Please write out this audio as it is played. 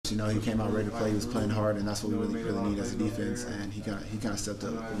You know, he came out ready to play. He was playing hard, and that's what we really need as a defense. And he kind of stepped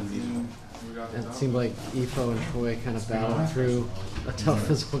up when we needed him. It seemed like Ifo and Troy kind of battled through a tough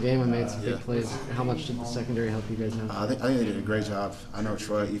physical game and made some big plays. How much did the secondary help you guys out? I think they did a great job. I know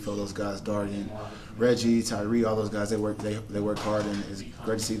Troy, Ifo, those guys, Darden, Reggie, Tyree, all those guys. They work hard, and it's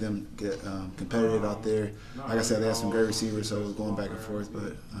great to see them get competitive out there. Like I said, they had some great receivers, so it was going back and forth,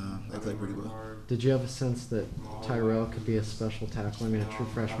 but they played pretty well. Did you have a sense that Tyrell could be a special tackle? I mean, a true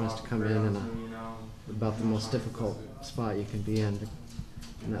freshman has to come in about the most difficult spot you can be in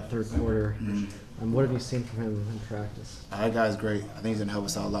that third quarter. What have you seen from him in practice? That guy's great. I think he's going to help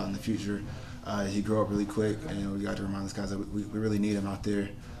us out a lot in the future. He grew up really quick, and we got to remind these guys that we really need him out there.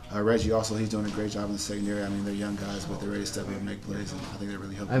 Reggie also, he's doing a great job in the secondary. I mean, they're young guys, but they're ready to step up and make plays, and I think they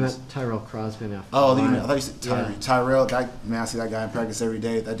really help us. I meant Tyrell Crosby now. Oh, I thought you said Tyree. Yeah. Tyrell, I see that guy in practice every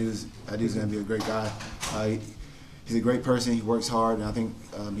day. That dude's going to be a great guy. He's a great person. He works hard, and I think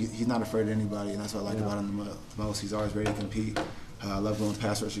he's not afraid of anybody, and that's what I like about him the most. He's always ready to compete. I love going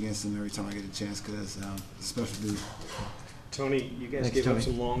pass rush against him every time I get a chance because he's a special dude. Tony, you guys gave up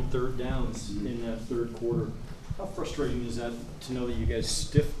some long third downs in that third quarter. How frustrating is that to know that you guys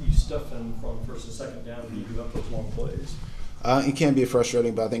stuff them from first and second down and you give up those long plays? It can be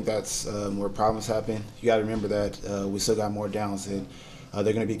frustrating, but I think that's where problems happen. You got to remember that we still got more downs, and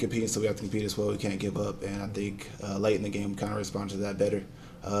they're going to be competing, so we have to compete as well. We can't give up, and I think late in the game we kind of responded to that better.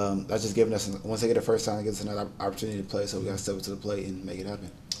 That's just giving us, once they get a first time, it gives us another opportunity to play, so we got to step up to the plate and make it happen.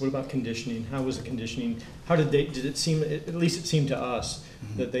 What about conditioning? How was the conditioning? Did it seem, at least it seemed to us,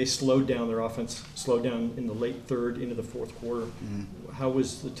 that they slowed down their offense, slowed down in the late third into the fourth quarter? How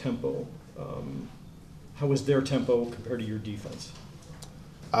was the tempo? How was their tempo compared to your defense?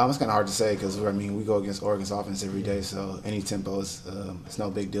 It's kind of hard to say because, we go against Oregon's offense every day, so any tempo is it's no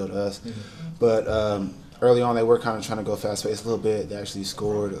big deal to us. But early on, they were kind of trying to go fast-paced a little bit. They actually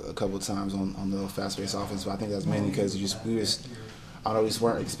scored a couple of times on the fast-paced offense, but I think that's mainly because we just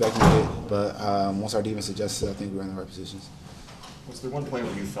weren't expecting it. But once our defense adjusted, I think we were in the right positions. Was there one point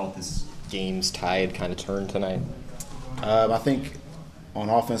where you felt this game's tide kind of turned tonight? I think on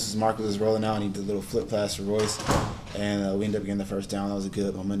offense, Marcus was rolling out, and he did a little flip pass to Royce, and we ended up getting the first down. That was a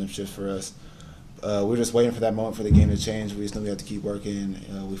good momentum shift for us. We were just waiting for that moment for the game to change. We just knew we had to keep working,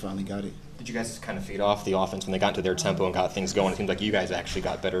 and we finally got it. Did you guys kind of feed off the offense when they got into their tempo and got things going? It seems like you guys actually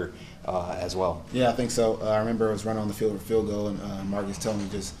got better as well. Yeah, I think so. I remember I was running on the field for field goal, and Marcus telling me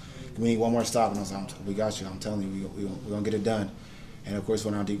we need one more stop, and I was like, we got you. I'm telling you, we're going to get it done. And, of course,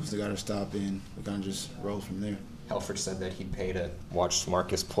 when our defense got our stop in, we kind of just rolled from there. Helfrich said that he'd pay to watch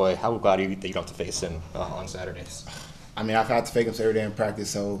Marcus play. How glad are you that you don't have to face him on Saturdays? I've had to fake him every day in practice,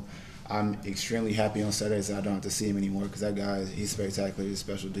 so I'm extremely happy on Saturdays that I don't have to see him anymore because that guy, he's spectacular. He's a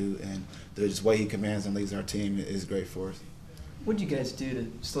special dude, and the just way he commands and leads our team is great for us. What did you guys do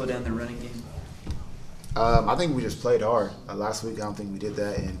to slow down the running game? I think we just played hard. Last week, I don't think we did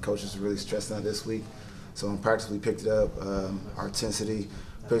that, and coaches were really stressing that this week. So in practice, we picked it up, our intensity,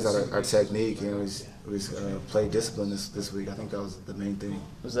 picked out our technique, and we played discipline this week. I think that was the main thing.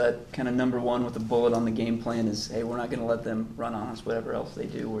 Was that kind of number one with the bullet on the game plan is, hey, we're not going to let them run on us, whatever else they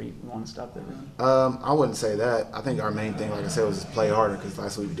do, where you want to stop their run? I wouldn't say that. I think our main thing, like I said, was just play harder because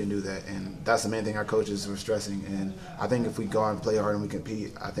last week we didn't do that. And that's the main thing our coaches were stressing. And I think if we go out and play hard and we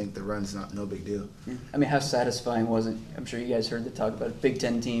compete, I think the run's no big deal. Yeah. I mean, how satisfying was it? I'm sure you guys heard the talk about a Big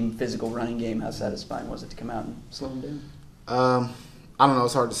Ten team, physical running game. How satisfying was it to come out and slow them down? I don't know.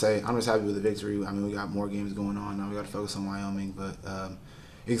 It's hard to say. I'm just happy with the victory. We got more games going on now. We got to focus on Wyoming, but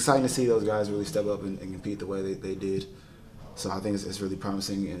it's exciting to see those guys really step up and compete the way they did. So I think it's really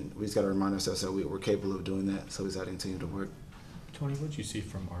promising, and we just got to remind ourselves that we're capable of doing that. So we just got to continue to work. Tony, what did you see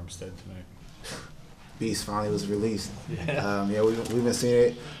from Armstead tonight? Beast finally was released. We've been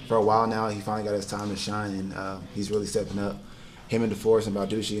seeing it for a while now. He finally got his time to shine, and he's really stepping up. Him and DeForest and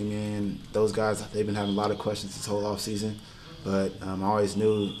Balducci, man, those guys, they've been having a lot of questions this whole offseason. But I always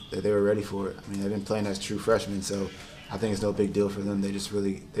knew that they were ready for it. They've been playing as true freshmen, so I think it's no big deal for them. They just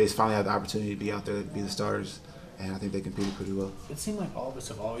finally had the opportunity to be out there to be the starters, and I think they competed pretty well. It seemed like all of us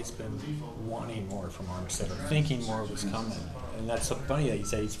have always been wanting more from Armstead, or thinking more was coming. And that's so funny that you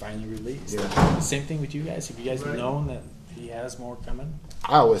say he's finally released. Yeah. Same thing with you guys. Have you guys known that he has more coming?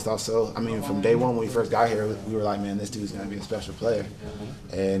 I always thought so. From day one when we first got here, we were like, man, this dude's going to be a special player.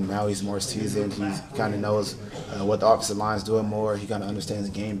 And now he's more seasoned. He kind of knows what the offensive line's doing more. He kind of understands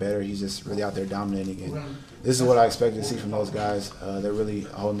the game better. He's just really out there dominating. And this is what I expected to see from those guys. They're really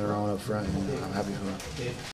holding their own up front, and I'm happy for them.